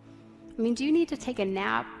 I mean, do you need to take a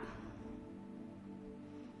nap?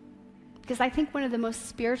 Because I think one of the most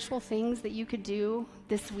spiritual things that you could do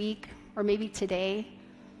this week, or maybe today,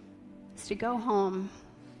 is to go home,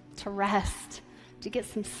 to rest, to get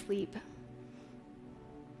some sleep.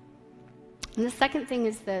 And the second thing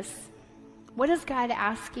is this: what is God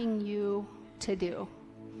asking you to do?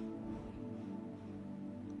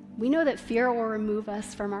 We know that fear will remove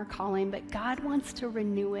us from our calling, but God wants to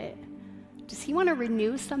renew it. Does he want to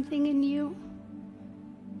renew something in you?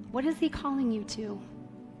 What is he calling you to?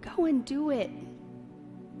 Go and do it.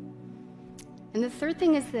 And the third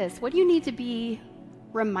thing is this: what do you need to be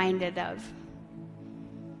reminded of?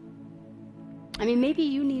 I mean, maybe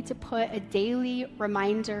you need to put a daily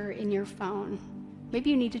reminder in your phone. Maybe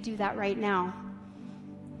you need to do that right now.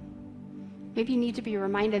 Maybe you need to be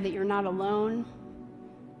reminded that you're not alone,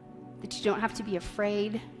 that you don't have to be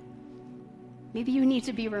afraid. Maybe you need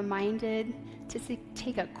to be reminded to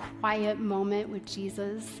take a quiet moment with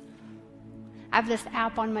Jesus. I have this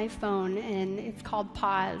app on my phone, and it's called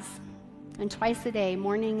Pause. And twice a day,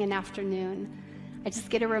 morning and afternoon, I just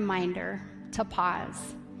get a reminder to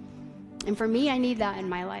pause. And for me, I need that in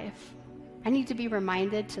my life. I need to be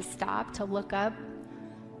reminded to stop, to look up,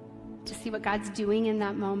 to see what God's doing in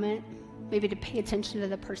that moment, maybe to pay attention to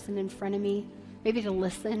the person in front of me, maybe to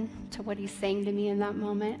listen to what he's saying to me in that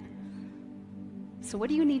moment. So what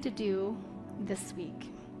do you need to do this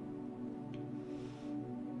week?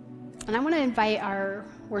 And I want to invite our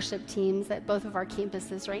worship teams at both of our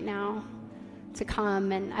campuses right now to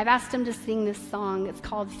come. And I've asked them to sing this song. It's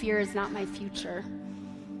called "Fear Is Not My Future."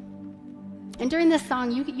 And during this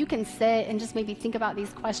song, you can sit and just maybe think about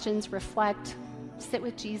these questions, reflect, sit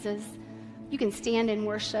with Jesus. You can stand and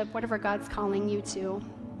worship, whatever God's calling you to.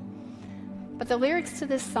 But the lyrics to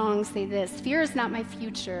this song say this: "Fear is not my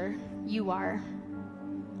future, you are.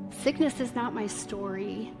 Sickness is not my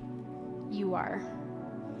story, you are.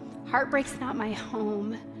 Heartbreak's not my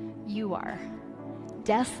home, you are.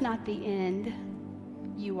 Death's not the end,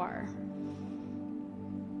 you are."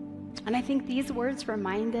 And I think these words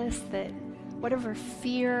remind us that whatever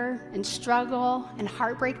fear and struggle and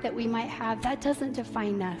heartbreak that we might have, that doesn't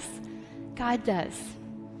define us. God does.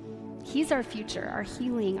 He's our future, our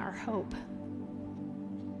healing, our hope.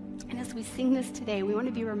 And as we sing this today, we want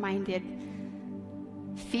to be reminded,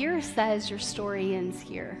 fear says your story ends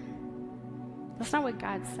here. That's not what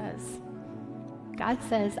God says. God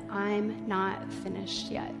says, I'm not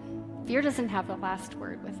finished yet. Fear doesn't have the last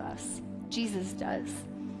word with us. Jesus does.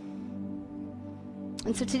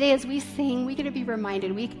 And so today as we sing, we get to be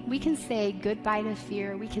reminded, we can say goodbye to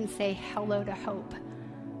fear. We can say hello to hope.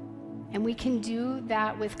 And we can do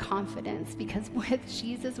that with confidence, because with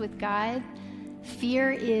Jesus, with God,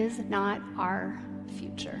 fear is not our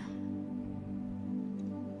future.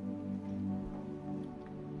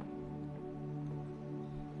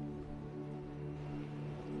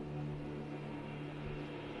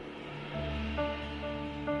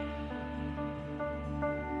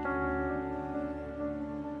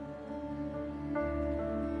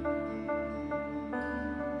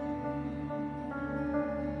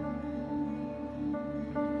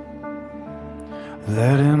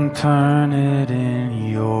 Let him turn it in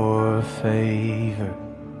your favor.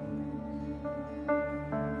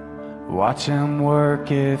 Watch him work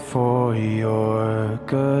it for your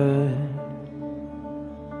good.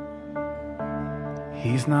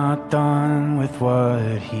 He's not done with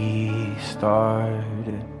what he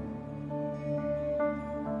started.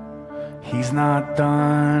 He's not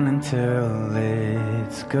done until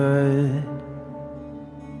it's good.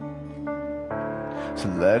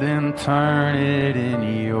 let him turn it in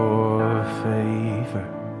your favor.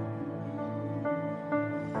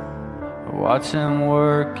 Watch him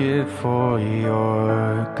work it for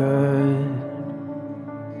your good.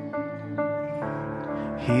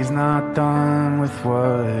 He's not done with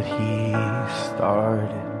what he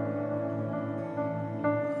started.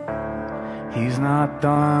 He's not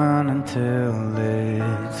done until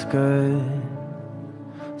it's good.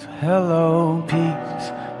 So hello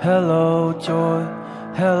peace, hello joy,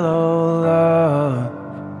 hello love,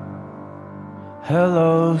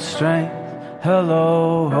 hello strength,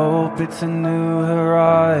 hello hope. It's a new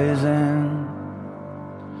horizon.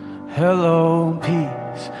 Hello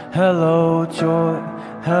peace, hello joy,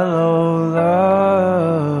 hello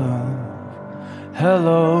love,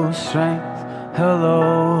 hello strength,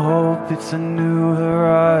 hello hope. It's a new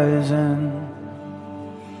horizon.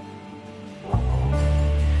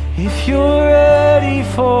 If you're ready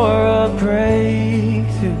for a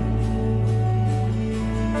breakthrough,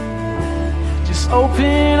 just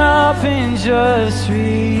open up and just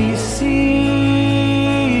receive.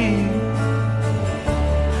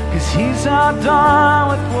 'Cause he's not done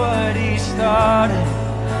with what he started.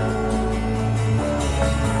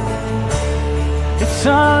 It's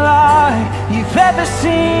unlike you've ever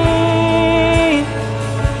seen.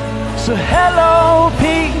 So hello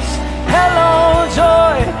peace, hello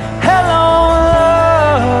joy, hello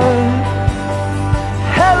love,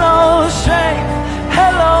 hello strength,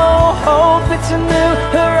 hello hope. It's a new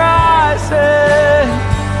horizon.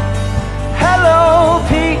 Hello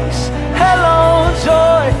peace, hello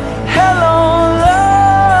joy, hello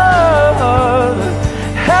love,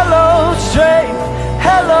 hello strength,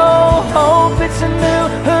 hello hope. It's a new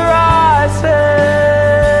horizon.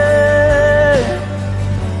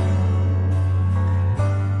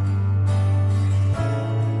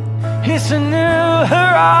 It's a new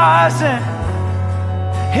horizon.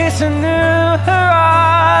 It's a new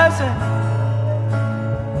horizon.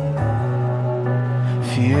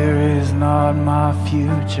 Fear is not my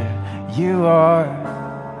future. You are.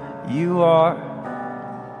 You are.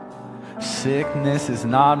 Sickness is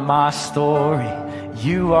not my story.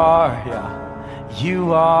 You are, yeah.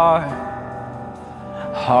 You are.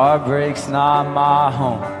 Heartbreak's not my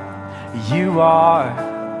home. You are.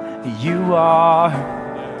 You are.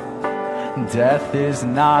 Death is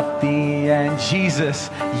not the end. Jesus,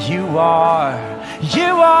 you are.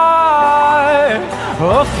 You are.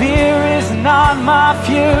 Oh, fear is not my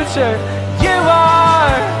future. You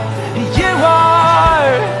are. You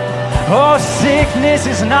are. Oh, sickness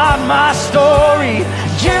is not my story.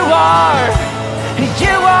 You are.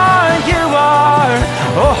 You are. You are.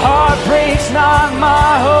 Oh, heartbreak's not my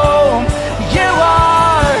home. You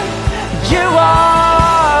are. You are.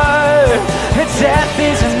 Death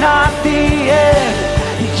is not the end.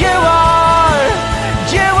 You are.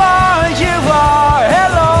 You are. You are.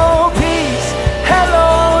 Hello peace, hello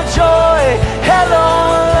joy, hello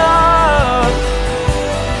love,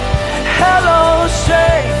 hello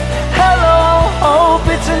strength, hello hope.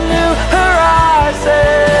 It's a new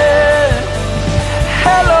horizon.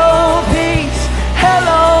 Hello peace,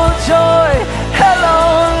 hello joy, hello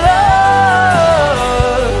love,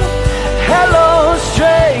 hello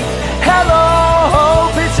strength, hello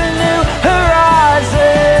hope. It's a new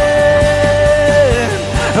horizon.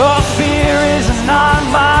 Oh, fear is not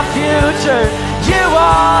my future. You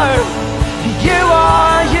are. You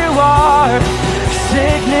are. You are.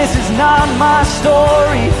 Sickness is not my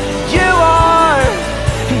story. You are.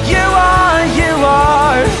 You are. You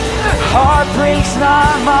are. Heartbreak's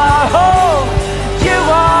not my home. You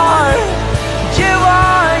are. You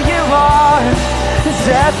are. You are.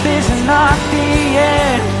 Death is not the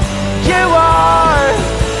end. You are.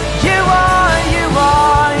 You are. You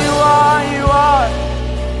are. You are. You are.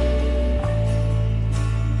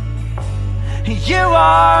 You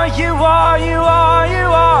are. You are. You are. You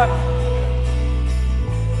are.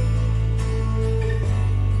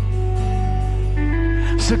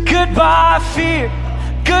 So goodbye fear,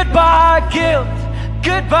 goodbye guilt,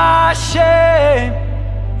 goodbye shame,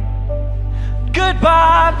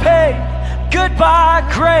 goodbye pain, goodbye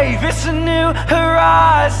grave. It's a new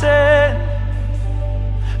horizon.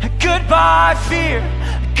 Goodbye fear,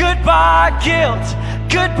 goodbye guilt,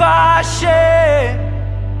 goodbye shame,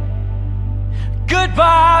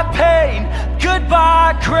 goodbye pain,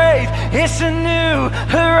 goodbye grave. It's a new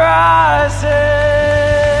horizon.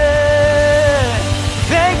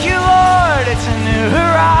 Thank you, Lord. It's a new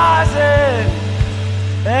horizon.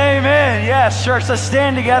 Amen. Yes, church, let's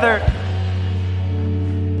stand together.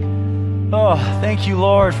 Oh, thank you,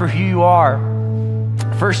 Lord, for who you are.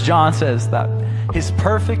 1 John says that his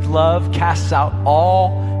perfect love casts out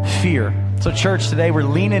all fear. So church, today we're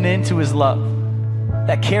leaning into his love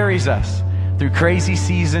that carries us through crazy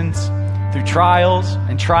seasons, through trials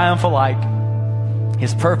and triumph alike.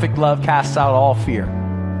 His perfect love casts out all fear.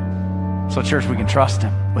 So church, we can trust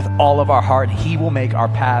him with all of our heart. He will make our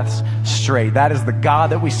paths straight. That is the God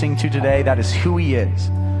that we sing to today. That is who he is.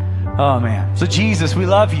 Oh man. So Jesus, we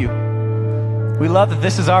love you. We love that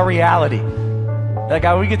this is our reality. That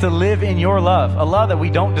God, we get to live in your love, a love that we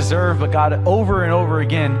don't deserve, but God, over and over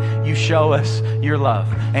again, you show us your love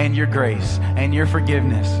and your grace and your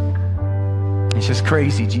forgiveness. It's just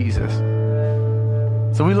crazy, Jesus.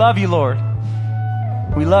 So we love you, Lord.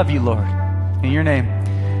 We love you, Lord. In your name,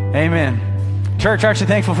 amen. Church, aren't you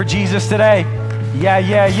thankful for Jesus today?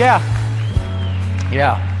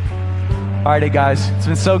 Yeah. All right, hey guys, it's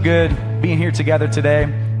been so good being here together today.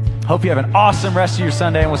 Hope you have an awesome rest of your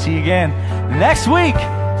Sunday, and we'll see you again next week.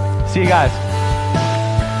 See you guys.